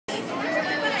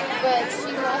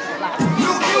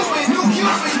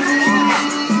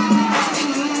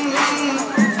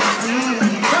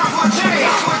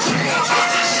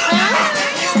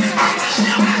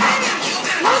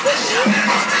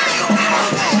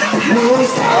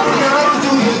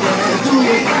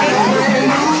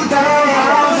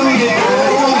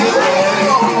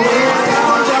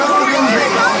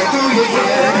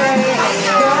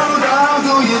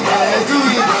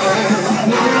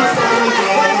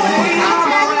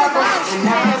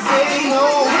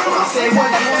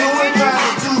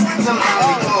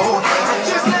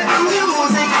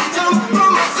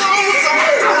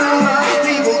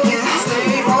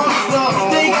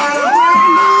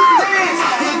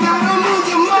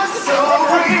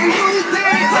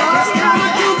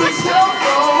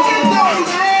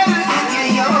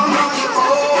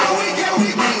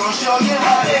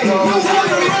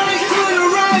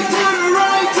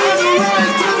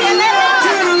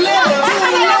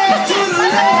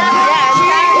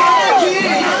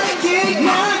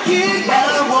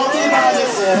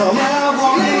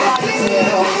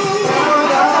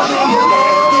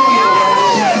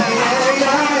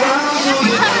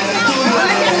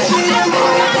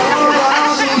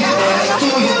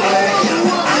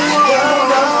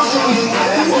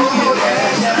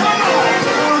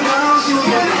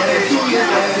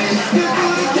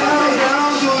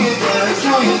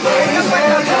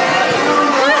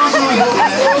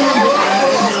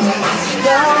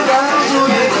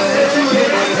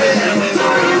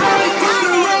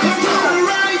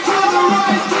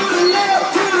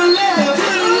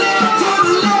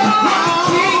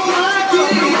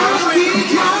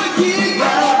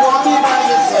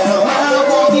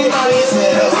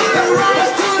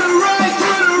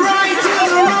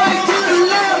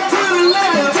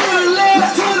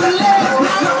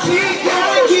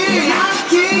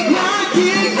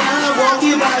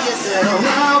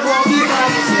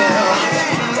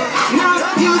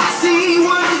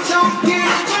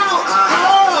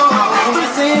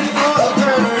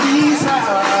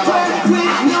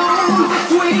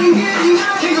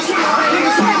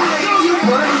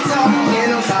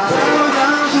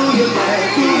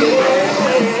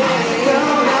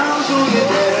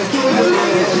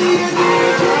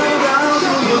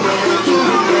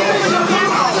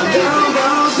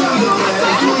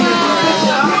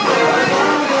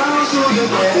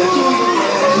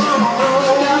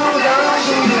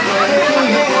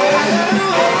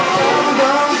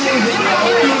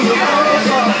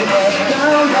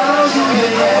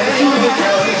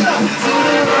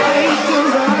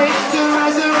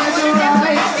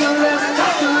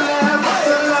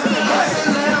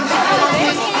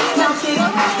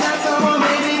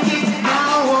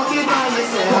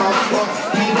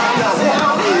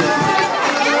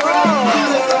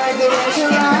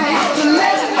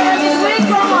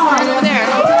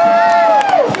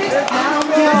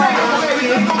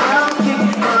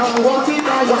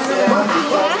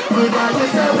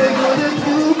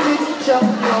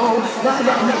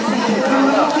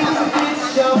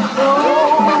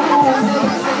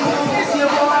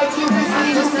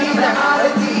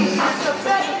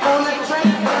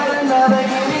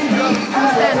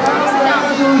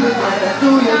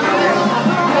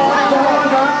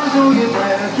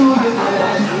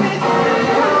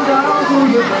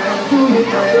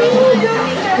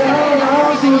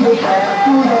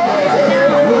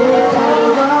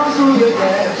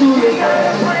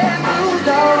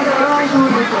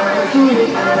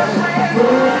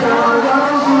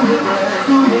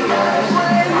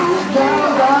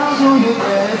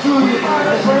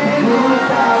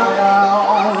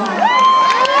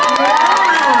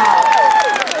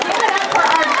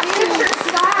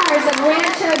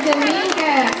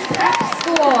Dominguez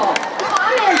School.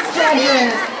 Comments,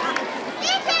 judges.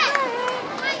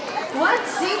 What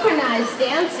synchronized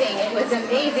dancing? It was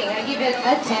amazing. I give it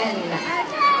a 10.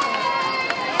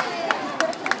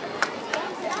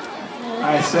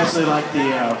 I especially like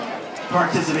the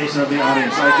participation of the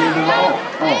audience. I gave them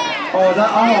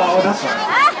that's right.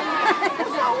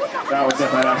 That was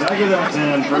definitely an I give them a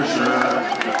 10 for sure.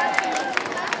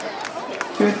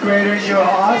 Fifth graders, you're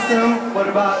awesome. What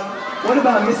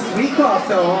about Mrs. Weekoff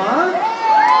though, huh?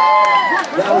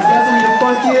 That was definitely the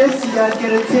funkiest. You guys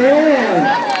get a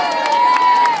 10.